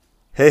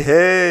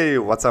Hey,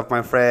 what's up,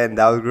 my friend?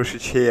 David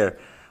Grusic here.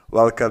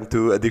 Welcome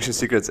to Addiction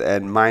Secrets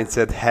and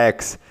Mindset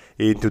Hacks.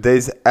 In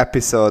today's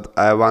episode,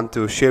 I want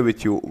to share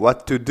with you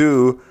what to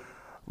do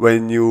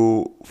when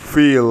you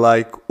feel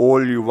like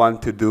all you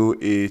want to do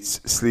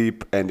is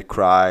sleep and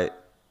cry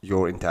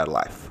your entire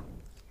life.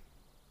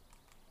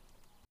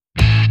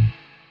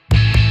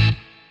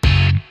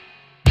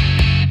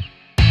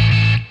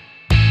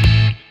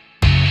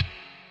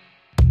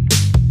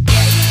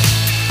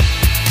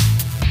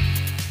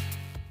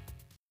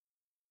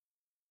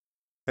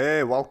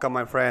 Hey, welcome,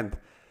 my friend.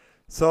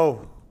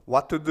 So,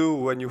 what to do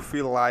when you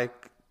feel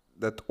like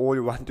that all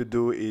you want to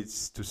do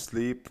is to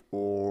sleep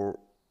or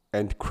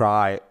and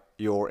cry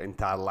your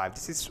entire life?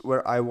 This is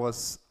where I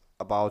was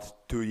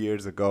about 2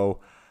 years ago.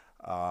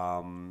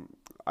 Um,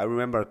 I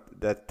remember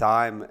that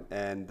time,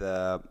 and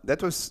that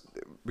was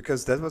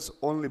because that was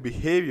only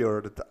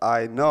behavior that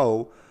I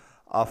know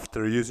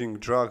after using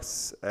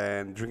drugs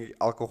and drinking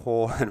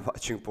alcohol and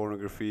watching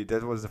pornography.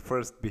 That was the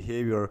first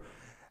behavior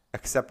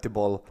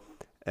acceptable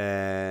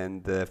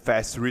and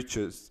fast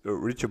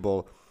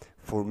reachable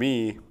for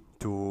me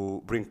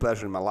to bring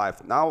pleasure in my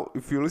life. Now,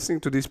 if you're listening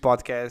to this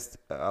podcast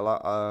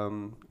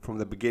from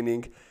the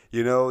beginning,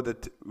 you know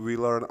that we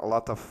learn a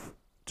lot of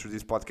through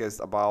this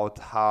podcast about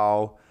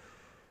how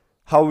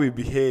we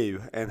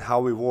behave and how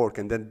we work,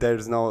 and then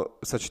there's no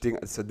such thing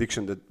as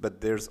addiction,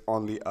 but there's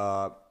only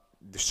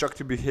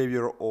destructive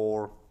behavior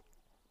or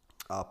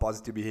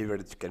positive behavior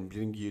that can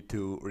bring you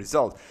to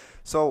result.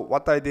 So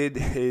what I did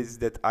is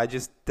that I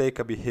just take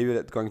a behavior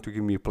that's going to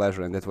give me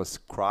pleasure, and that was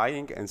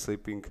crying and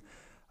sleeping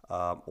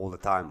all the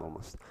time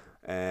almost.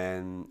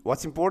 And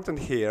what's important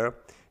here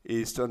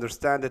is to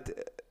understand that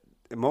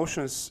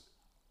emotions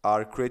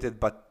are created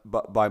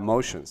by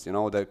emotions. You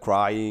know, the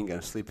crying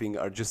and sleeping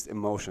are just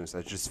emotions,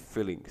 are just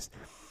feelings,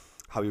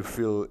 how you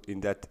feel in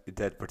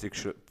that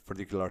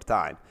particular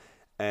time,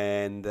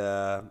 and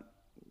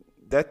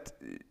that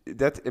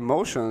that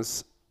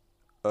emotions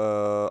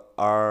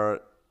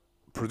are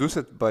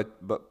produced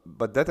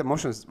but that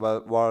emotions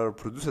were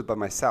produced by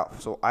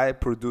myself. So I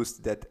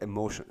produced that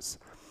emotions,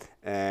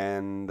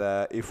 and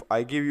if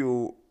I give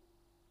you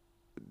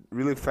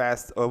really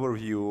fast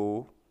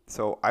overview,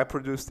 so I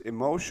produced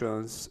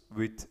emotions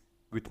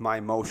with my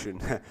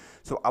emotion.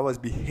 So I was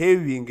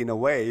behaving in a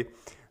way,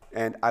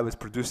 and I was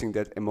producing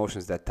that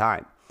emotions that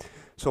time.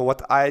 So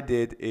what I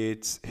did,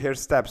 it's here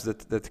steps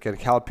that can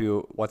help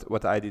you.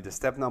 What I did, the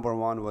step number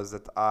one was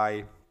that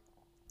I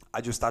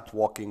just start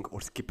walking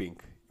or skipping.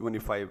 Even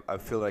if I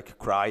feel like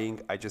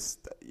crying,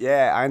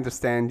 yeah, I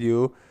understand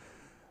you.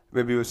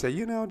 Maybe you say,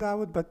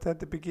 Dawood, but at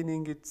the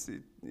beginning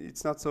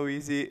it's not so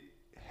easy.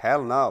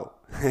 Hell no,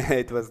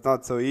 it was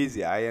not so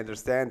easy. I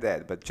understand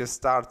that, but just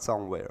start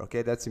somewhere.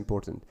 Okay, that's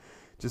important.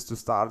 Just to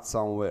start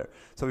somewhere.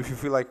 So if you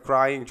feel like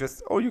crying,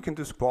 or you can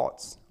do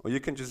squats, or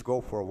you can just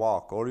go for a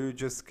walk, or you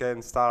just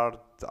can start,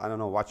 I don't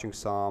know, watching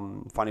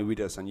some funny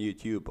videos on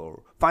YouTube,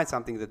 or find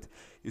something that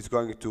is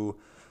going to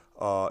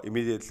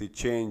immediately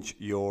change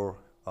your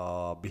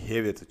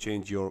behavior, to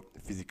change your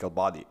physical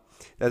body.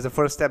 That's the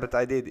first step that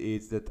I did,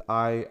 is that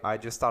I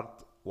just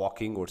start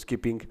walking or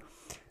skipping.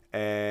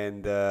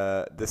 And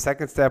the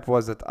second step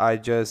was that I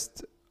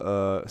just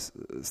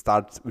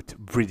start with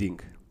breathing.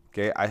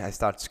 Okay, I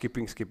start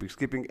skipping,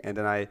 and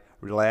then I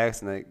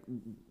relax and I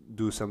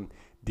do some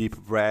deep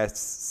breaths,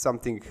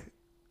 something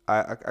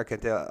I can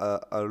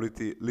tell a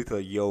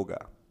little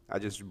yoga. I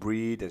just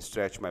breathe and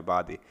stretch my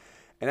body,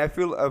 and I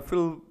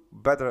feel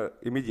better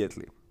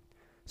immediately.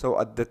 So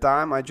at the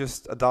time, I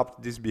just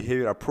adopted this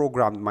behavior. I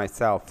programmed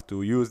myself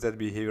to use that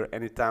behavior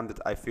anytime that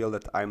I feel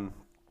that I'm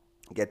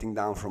getting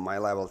down from my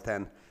level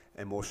 10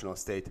 emotional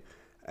state.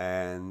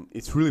 And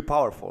it's really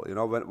powerful,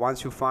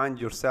 once you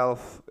find once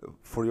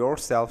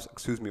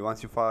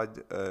you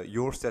find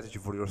your strategy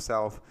for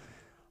yourself,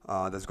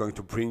 that's going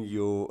to bring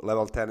you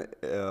level 10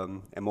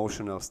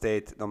 emotional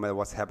state, no matter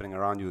what's happening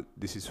around you.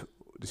 This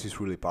is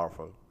really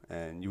powerful,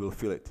 and you will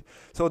feel it.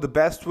 So the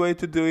best way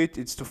to do it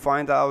is to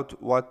find out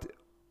what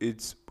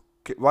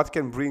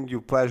can bring you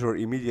pleasure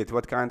immediate,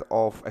 what kind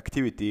of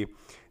activity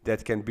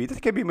that can be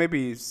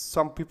maybe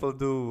some people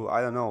do,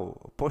 I don't know,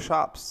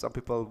 push-ups. Some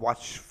people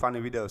watch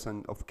funny videos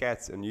of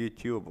cats on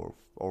YouTube,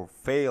 or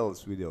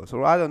fails videos,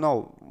 or I don't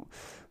know.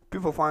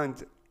 People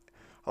find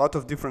a lot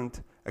of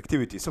different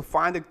activities. So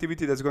find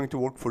activity that's going to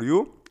work for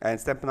you. And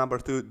step number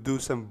two, do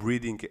some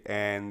breathing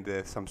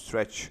and some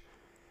stretch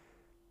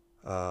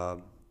uh,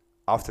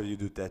 after you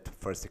do that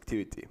first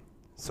activity.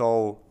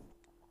 So,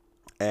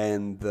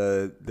 and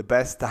the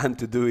best time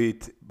to do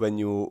it when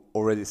you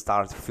already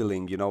start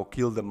feeling,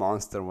 kill the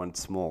monster when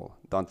it's small.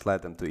 Don't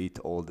let them to eat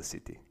all the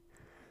city.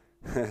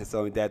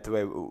 So in that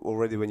way,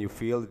 already when you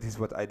feel, this is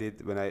what I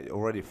did when I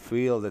already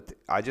feel that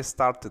I just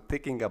start to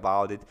thinking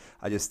about it.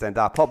 I just stand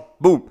up, hop,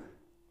 boom,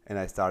 and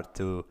I start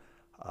to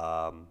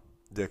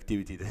the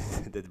activity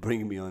that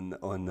bring me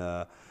on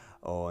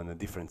a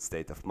different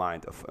state of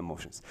mind, of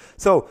emotions.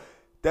 So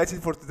that's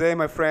it for today,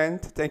 my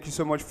friend. Thank you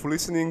so much for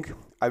listening.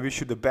 I wish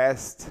you the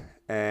best,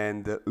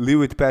 and live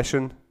with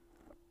passion.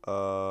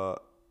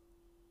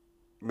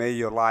 May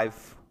your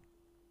life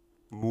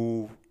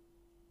move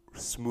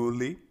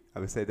smoothly. I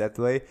would say that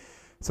way.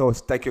 So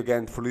thank you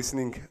again for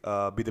listening.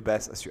 Be the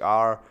best as you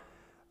are.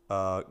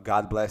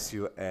 God bless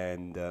you,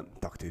 and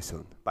talk to you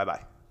soon. Bye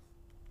bye.